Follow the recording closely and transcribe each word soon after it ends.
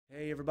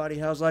Hey everybody,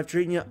 how's life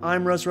treating you?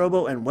 I'm Russ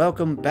Robo and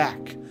welcome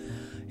back.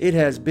 It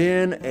has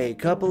been a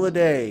couple of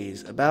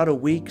days, about a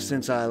week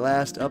since I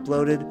last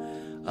uploaded.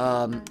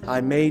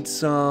 I made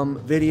some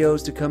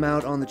videos to come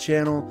out on the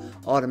channel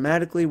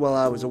automatically while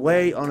I was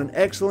away on an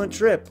excellent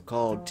trip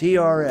called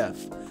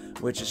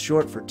TRF, which is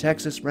short for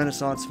Texas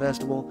Renaissance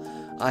Festival.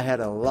 I had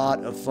a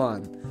lot of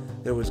fun.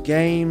 There was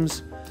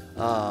games,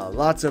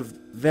 lots of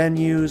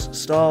venues,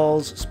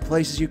 stalls,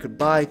 places you could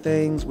buy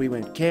things. We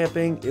went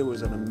camping. It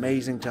was an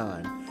amazing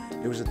time.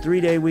 It was a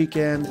 3-day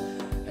weekend,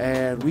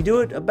 and we do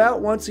it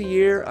about once a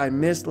year. I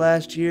missed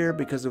last year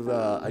because of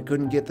I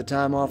couldn't get the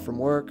time off from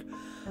work,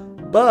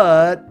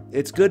 but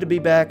it's good to be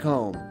back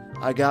home.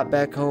 I got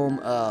back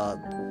home,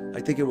 I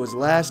think it was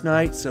last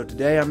night, so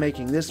today I'm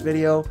making this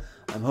video.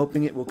 I'm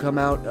hoping it will come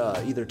out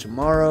either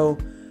tomorrow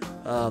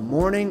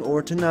morning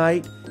or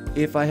tonight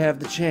if I have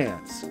the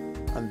chance.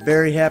 I'm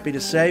very happy to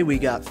say we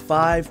got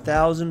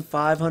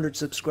 5,500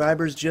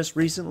 subscribers just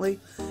recently.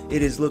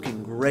 It is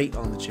looking great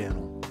on the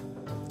channel.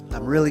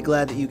 I'm really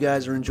glad that you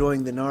guys are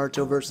enjoying the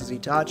Naruto vs.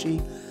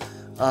 Itachi.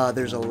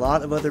 There's a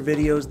lot of other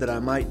videos that I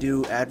might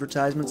do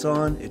advertisements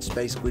on. It's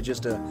basically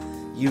just a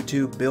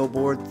YouTube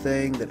billboard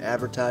thing that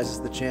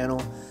advertises the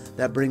channel.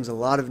 That brings a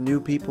lot of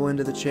new people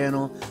into the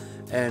channel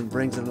and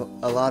brings in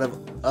a lot of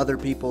other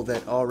people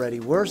that already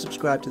were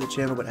subscribed to the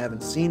channel but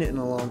haven't seen it in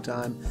a long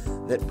time,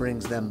 that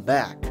brings them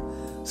back.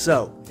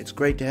 So, it's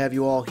great to have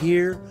you all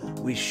here.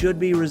 We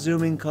should be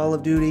resuming Call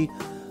of Duty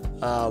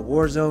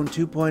Warzone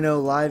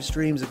 2.0 live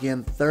streams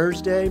again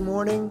Thursday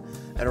morning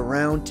at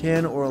around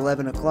 10 or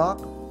 11 o'clock.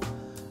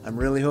 I'm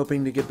really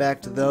hoping to get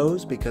back to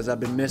those because I've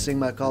been missing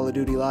my Call of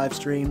Duty live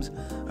streams.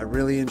 I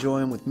really enjoy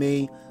them with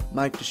me,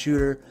 Mike the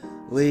Shooter,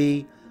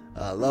 Lee,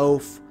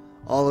 Loaf,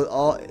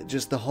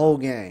 just the whole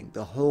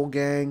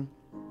gang,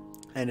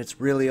 and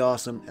it's really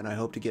awesome, and I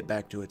hope to get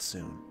back to it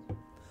soon.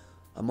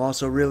 I'm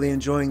also really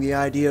enjoying the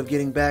idea of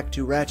getting back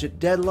to Ratchet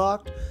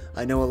Deadlocked.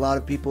 I know a lot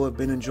of people have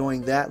been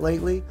enjoying that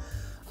lately.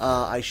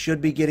 I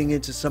should be getting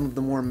into some of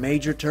the more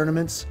major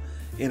tournaments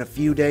in a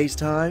few days'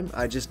 time.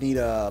 I just need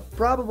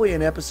probably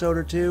an episode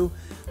or two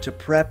to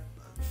prep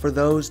for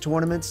those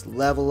tournaments,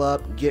 level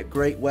up, get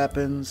great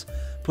weapons,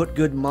 put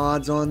good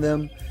mods on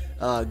them,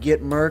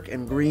 get Merc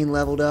and Green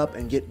leveled up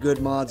and get good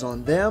mods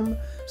on them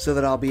so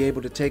that I'll be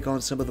able to take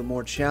on some of the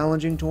more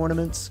challenging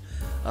tournaments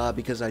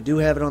because I do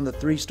have it on the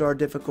 3-star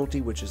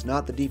difficulty, which is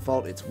not the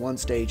default, it's 1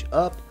 stage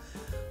up.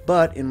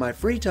 But in my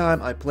free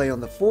time, I play on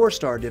the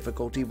 4-star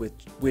difficulty,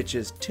 which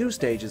is 2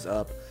 stages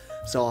up,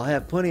 so I'll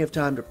have plenty of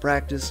time to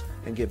practice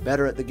and get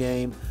better at the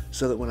game,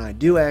 so that when I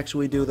do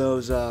actually do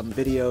those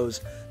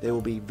videos, they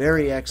will be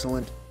very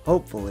excellent,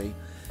 hopefully,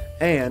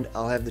 and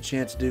I'll have the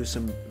chance to do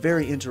some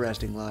very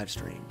interesting live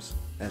streams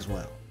as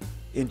well.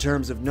 In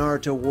terms of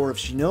Naruto War of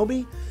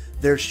Shinobi,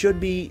 there should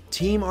be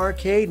Team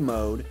Arcade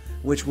mode,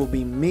 which will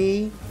be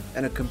me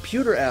and a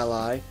computer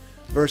ally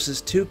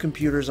versus 2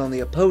 computers on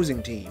the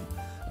opposing team.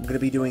 I'm going to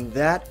be doing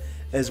that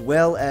as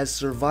well as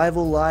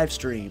survival live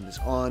streams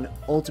on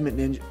War of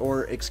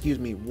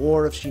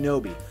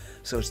Shinobi.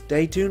 So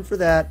stay tuned for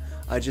that.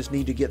 I just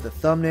need to get the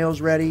thumbnails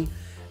ready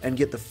and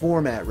get the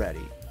format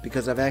ready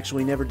because I've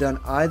actually never done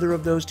either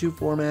of those 2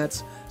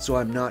 formats, so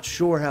I'm not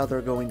sure how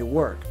they're going to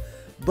work.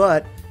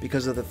 But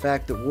because of the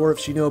fact that War of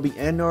Shinobi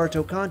and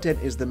Naruto content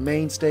is the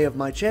mainstay of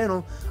my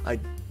channel,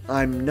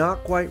 I'm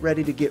not quite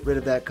ready to get rid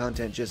of that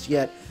content just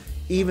yet,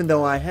 even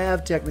though I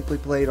have technically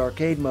played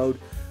arcade mode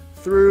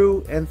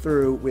through and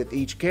through with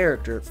each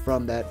character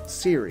from that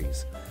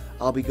series.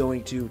 I'll be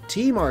going to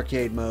Team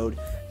Arcade mode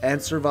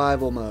and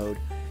Survival mode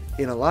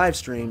in a live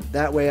stream.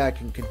 That way I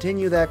can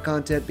continue that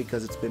content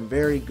because it's been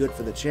very good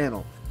for the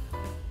channel.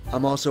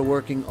 I'm also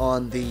working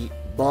on the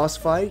boss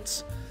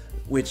fights,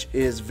 which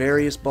is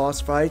various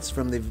boss fights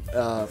from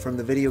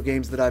the video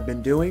games that I've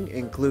been doing,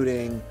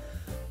 including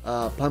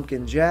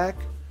Pumpkin Jack,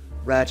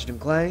 Ratchet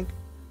 & Clank,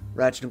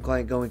 Ratchet &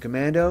 Clank Going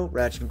Commando,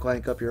 Ratchet &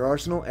 Clank Up Your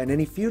Arsenal, and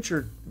any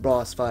future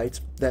boss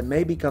fights that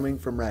may be coming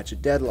from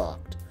Ratchet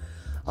Deadlocked.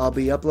 I'll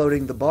be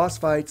uploading the boss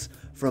fights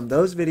from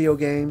those video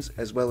games,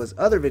 as well as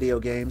other video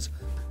games,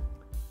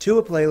 to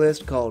a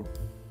playlist called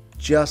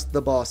Just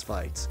the Boss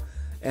Fights.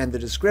 And the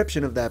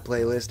description of that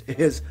playlist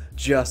is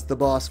Just the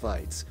Boss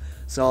Fights.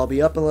 So I'll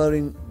be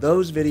uploading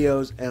those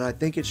videos, and I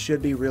think it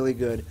should be really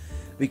good,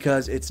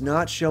 because it's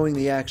not showing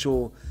the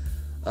actual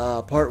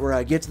part where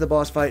I get to the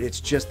boss fight, it's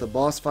just the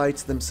boss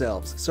fights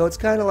themselves. So it's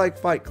kind of like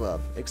Fight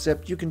Club,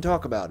 except you can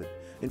talk about it.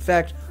 In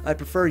fact, I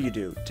prefer you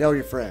do. Tell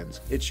your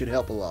friends. It should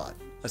help a lot.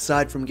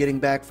 Aside from getting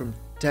back from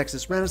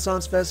Texas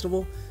Renaissance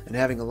Festival and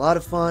having a lot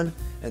of fun,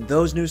 and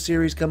those new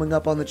series coming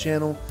up on the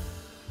channel,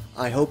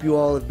 I hope you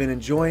all have been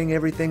enjoying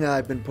everything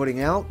I've been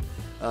putting out.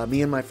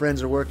 Me and my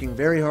friends are working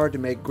very hard to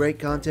make great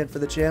content for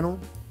the channel.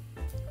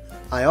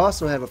 I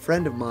also have a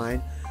friend of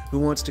mine who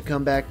wants to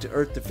come back to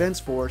Earth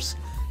Defense Force.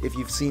 If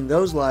you've seen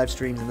those live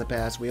streams in the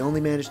past, we only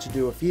managed to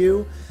do a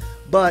few,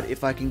 but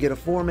if I can get a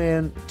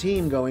 4-man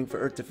team going for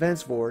Earth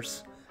Defense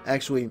Force,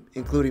 actually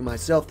including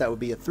myself, that would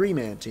be a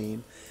 3-man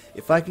team.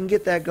 If I can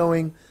get that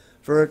going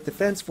for Earth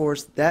Defense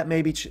Force, that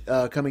may be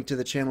coming to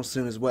the channel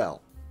soon as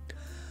well.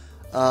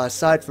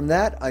 Aside from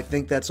that, I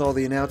think that's all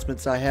the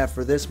announcements I have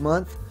for this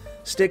month.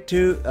 Stay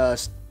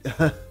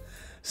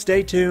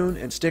tuned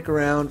and stick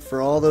around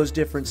for all those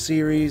different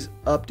series,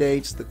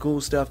 updates, the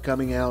cool stuff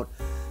coming out.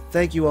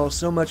 Thank you all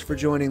so much for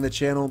joining the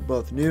channel,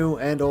 both new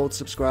and old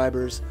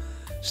subscribers.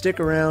 Stick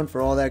around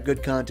for all that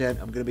good content.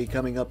 I'm going to be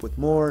coming up with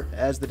more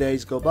as the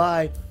days go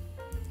by.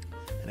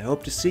 And I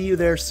hope to see you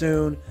there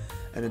soon.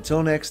 And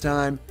until next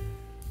time,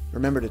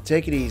 remember to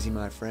take it easy,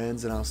 my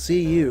friends, and I'll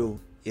see you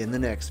in the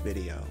next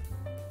video.